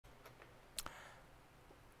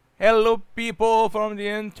Hello people from the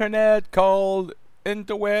internet called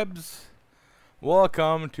interwebs.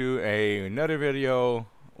 Welcome to another video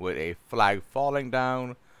with a flag falling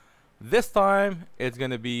down. This time it's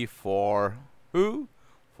gonna be for who?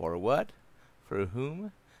 For what? For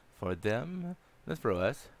whom? For them? That's for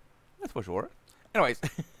us. That's for sure. Anyways.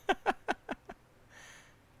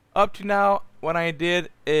 Up to now what I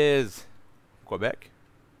did is Quebec.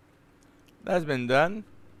 That's been done.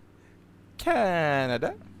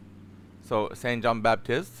 Canada. So St. John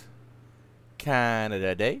Baptist,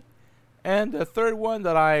 Canada Day. And the third one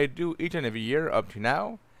that I do each and every year up to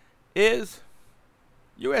now is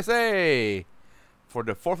USA for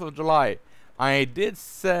the 4th of July. I did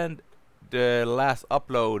send the last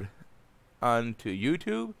upload onto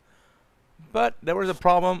YouTube, but there was a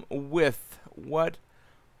problem with what?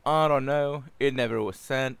 I don't know. It never was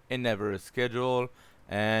sent, it never was scheduled,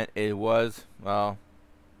 and it was, well,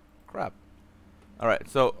 crap. Alright,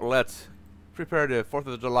 so let's prepare the 4th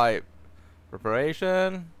of July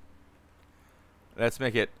preparation. Let's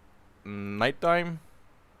make it nighttime.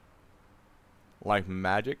 Like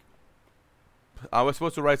magic. I was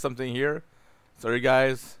supposed to write something here. Sorry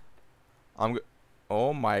guys.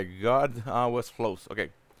 Oh my god, I was close.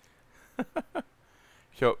 Okay.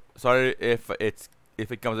 So sorry if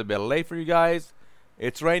it comes a bit late for you guys.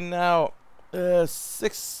 It's right now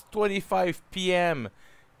 6:25 p.m.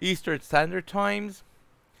 Eastern Standard Times.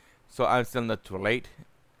 So I'm still not too late.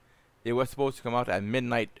 It was supposed to come out at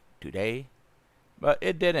midnight today, but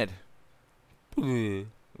it didn't. Okay.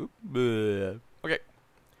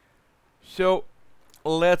 So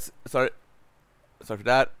let's sorry for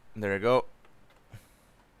that. There you go.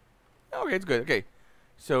 Okay, it's good. Okay.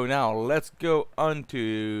 So now let's go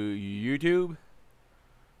onto YouTube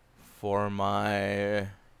for my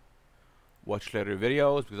watch later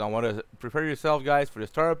videos, because I want to prepare yourself guys for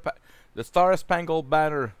the Star Spangled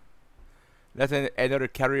Banner. That's another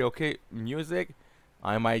karaoke music.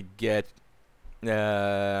 I might get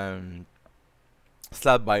slapped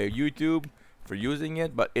by YouTube for using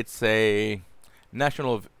it, but it's a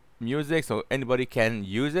national music, so anybody can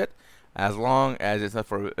use it as long as it's not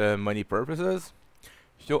for money purposes.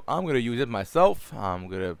 So I'm gonna use it myself. I'm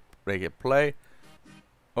gonna make it play.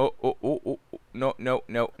 Oh, no.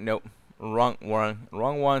 Wrong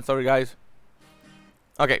one. Sorry guys.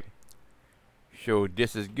 Okay. So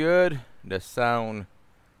this is good. The sound,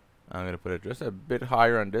 I'm gonna put it just a bit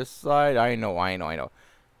higher on this side. I know.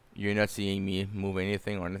 You're not seeing me move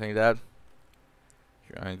anything or anything like that.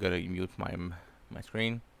 Sure, I'm gonna mute my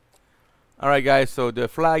screen. Alright guys, so the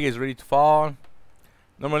flag is ready to fall.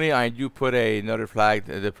 Normally I do put another flag,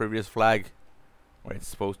 the previous flag, where it's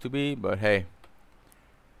supposed to be, but hey,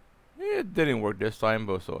 it didn't work this time,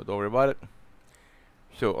 but so don't worry about it.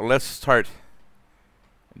 So let's start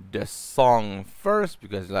the song first,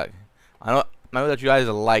 because like I know that you guys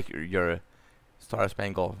like your Star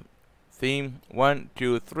Spangled theme. 1,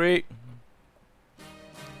 2, 3.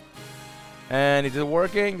 And is it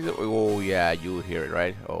working? Oh yeah, you hear it,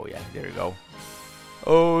 right? Oh yeah, there you go.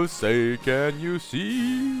 Oh, say can you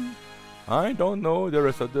see? I don't know the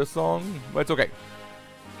rest of the song, but it's okay.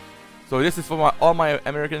 So this is for all my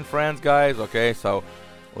American friends, guys. Okay, so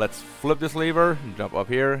let's flip this lever, jump up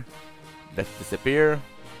here, let's disappear.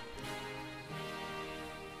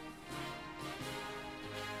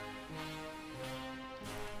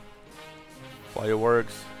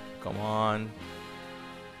 Fireworks, come on.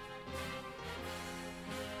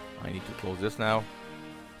 I need to close this now.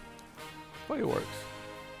 Fireworks.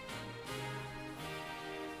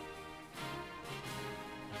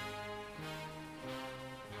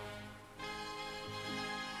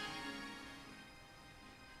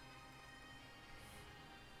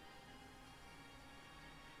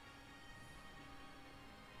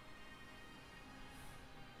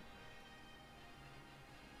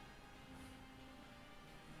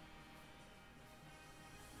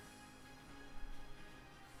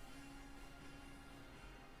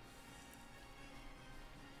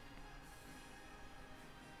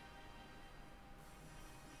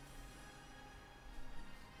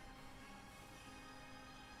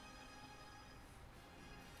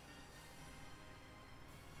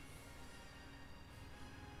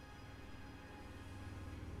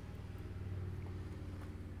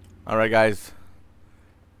 Alright guys,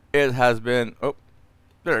 it has been, oh,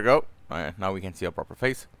 there we go. Alright, now we can see a proper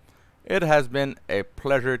face. It has been a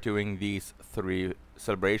pleasure doing these 3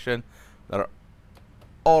 celebrations that are,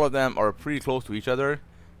 all of them are pretty close to each other.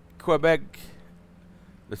 Quebec,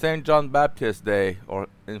 the St. John Baptist Day, or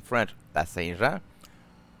in French, La Saint Jean,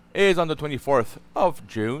 is on the 24th of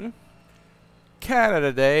June.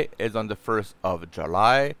 Canada Day is on the 1st of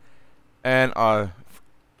July. And our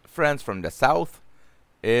friends from the south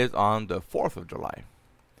is on the 4th of July.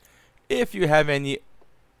 If you have any,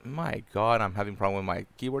 my God, I'm having a problem with my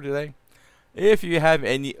keyboard today. If you have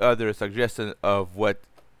any other suggestions of what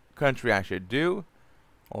country I should do,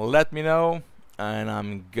 let me know, and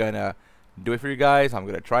I'm gonna do it for you guys. I'm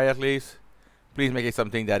gonna try at least. Please make it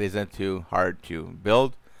something that isn't too hard to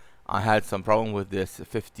build. I had some problem with this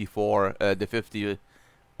 54, the 50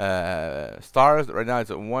 stars. Right now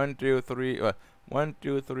it's at 1, 2, 3, 1,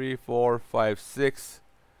 2, 3, 4, 5, 6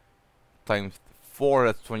 times 4.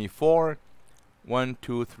 That's 24. 1,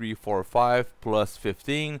 2, 3, 4, 5 plus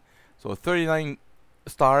 15. So 39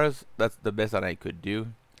 stars. That's the best that I could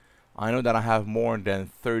do. I know that I have more than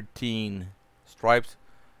 13 stripes.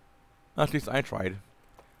 At least I tried.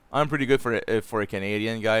 I'm pretty good for a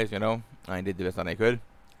Canadian, guys. You know, I did the best that I could.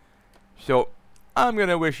 So I'm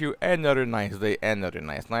gonna wish you another nice day, another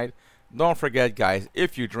nice night. Don't forget, guys,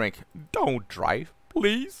 if you drink, don't drive,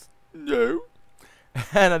 please. No.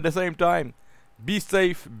 And at the same time, be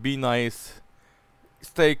safe, be nice,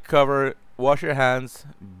 stay covered, wash your hands,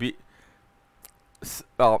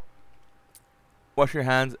 wash your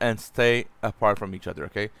hands and stay apart from each other,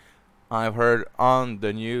 okay? I've heard on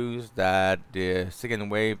the news that the second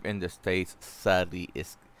wave in the States sadly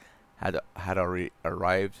had already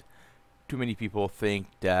arrived. Too many people think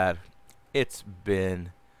that it's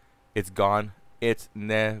gone. It's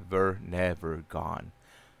never gone.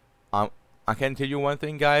 I can tell you one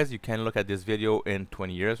thing, guys. You can look at this video in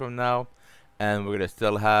 20 years from now, and we're gonna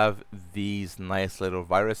still have these nice little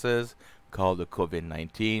viruses called the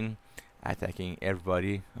COVID-19 attacking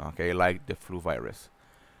everybody, okay, like the flu virus.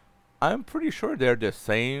 I'm pretty sure they're the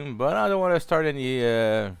same, but I don't want to start any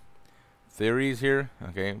theories here,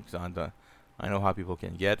 okay, because I know how people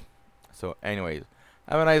can get. So anyways,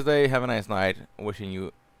 have a nice day, have a nice night, wishing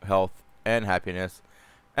you health and happiness,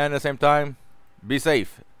 and at the same time, be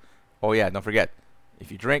safe. Oh yeah, don't forget,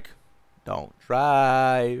 if you drink, don't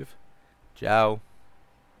drive. Ciao.